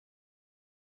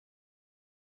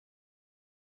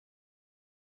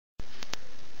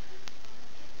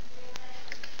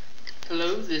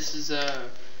this is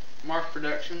Mark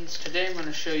Productions. Today I'm going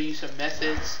to show you some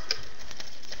methods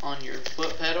on your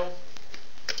foot pedal.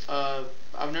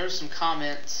 I've noticed some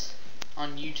comments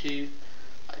on YouTube,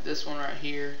 like this one right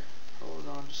here. Hold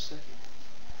on just a second.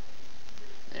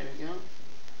 There we go.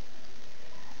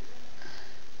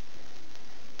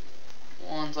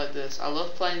 Ones like this. I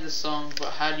love playing this song, but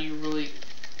how do you really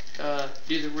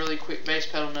do the really quick bass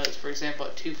pedal notes, for example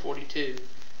at 242?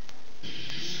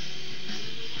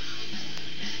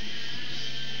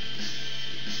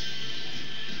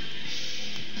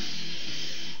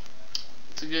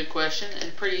 It's a good question, and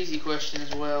a pretty easy question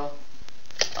as well.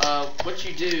 What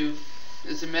you do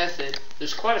is a method.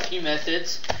 There's quite a few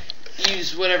methods.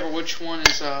 Use which one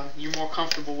is you're more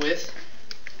comfortable with.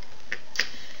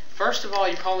 First of all,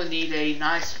 you probably need a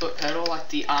nice foot pedal like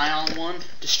the Ion one,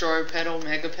 Destroyer pedal,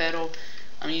 Mega pedal.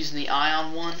 I'm using the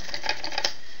Ion one,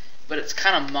 but it's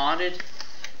kind of modded.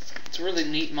 It's a really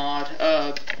neat mod.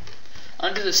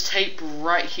 Under this tape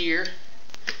right here,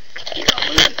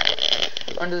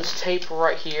 under this tape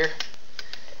right here,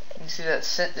 you can see that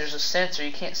there's a sensor.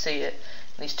 You can't see it.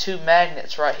 And these two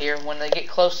magnets right here. When they get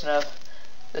close enough,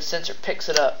 the sensor picks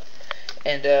it up.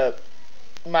 And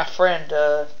my friend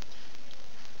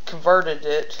converted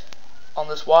it on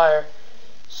this wire,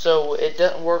 so it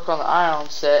doesn't work on the Ion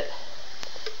set,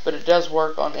 but it does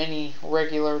work on any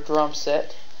regular drum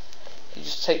set. You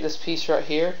just take this piece right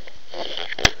here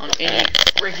on any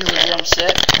regular drum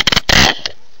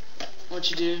set. What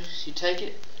you do is you take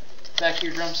it back to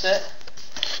your drum set,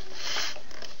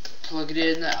 plug it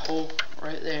in that hole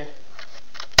right there.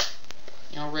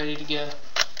 You're all ready to go.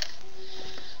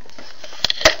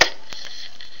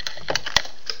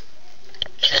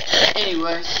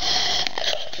 Anyway,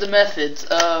 the methods.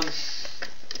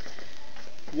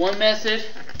 One method,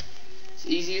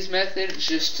 the easiest method, is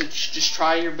just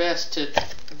try your best to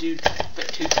do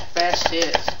two fast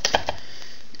hits.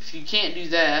 If you can't do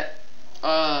that,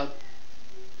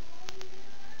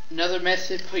 another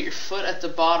method, put your foot at the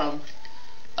bottom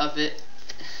of it,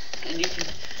 and you can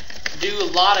do a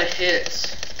lot of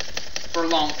hits for a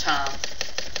long time.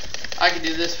 I can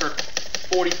do this for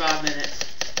 45 minutes.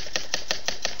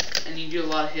 And you do a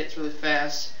lot of hits really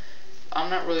fast. I'm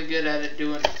not really good at it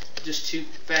doing just two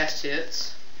fast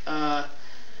hits.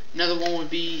 Another one would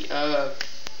be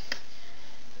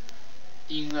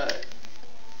you can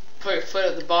put your foot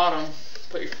at the bottom,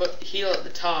 put your heel at the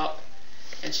top,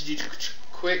 and to do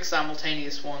quick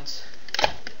simultaneous ones.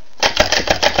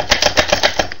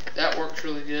 That works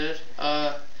really good.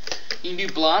 You can do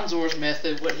Blonzor's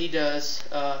method. What he does,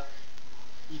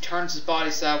 he turns his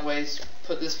body sideways,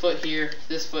 put this foot here,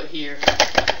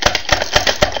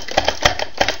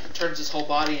 turns his whole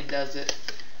body and does it.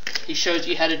 He shows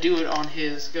you how to do it on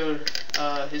his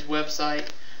his website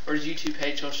or his YouTube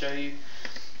page. He'll show you.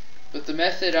 But the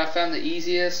method I found the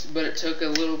easiest, but it took a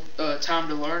little time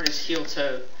to learn, is heel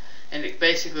toe, and it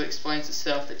basically explains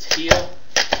itself. It's heel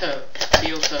toe,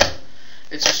 heel toe.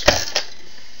 It's just,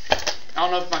 I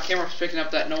don't know if my camera's picking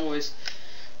up that noise,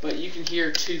 but you can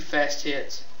hear two fast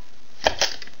hits. I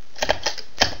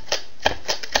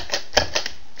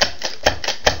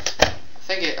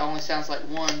think it only sounds like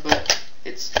one, but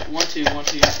it's 1 2 1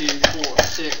 2 2 4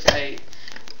 6 8,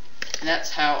 and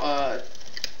that's how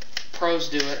pros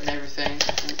do it and everything.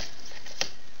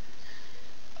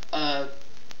 I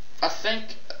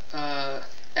think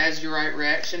As Your Right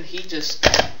Reaction, he just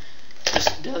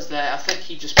does that. I think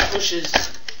he just pushes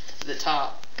to the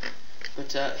top.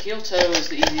 But heel toe is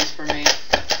the easiest for me.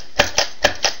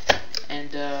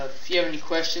 And if you have any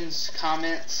questions,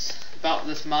 comments about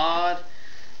this mod,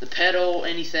 the pedal,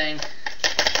 anything,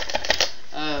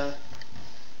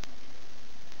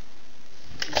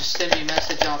 just send me a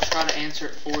message and I'll try to answer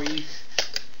it for you.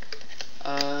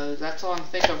 That's all I can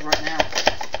think of right now.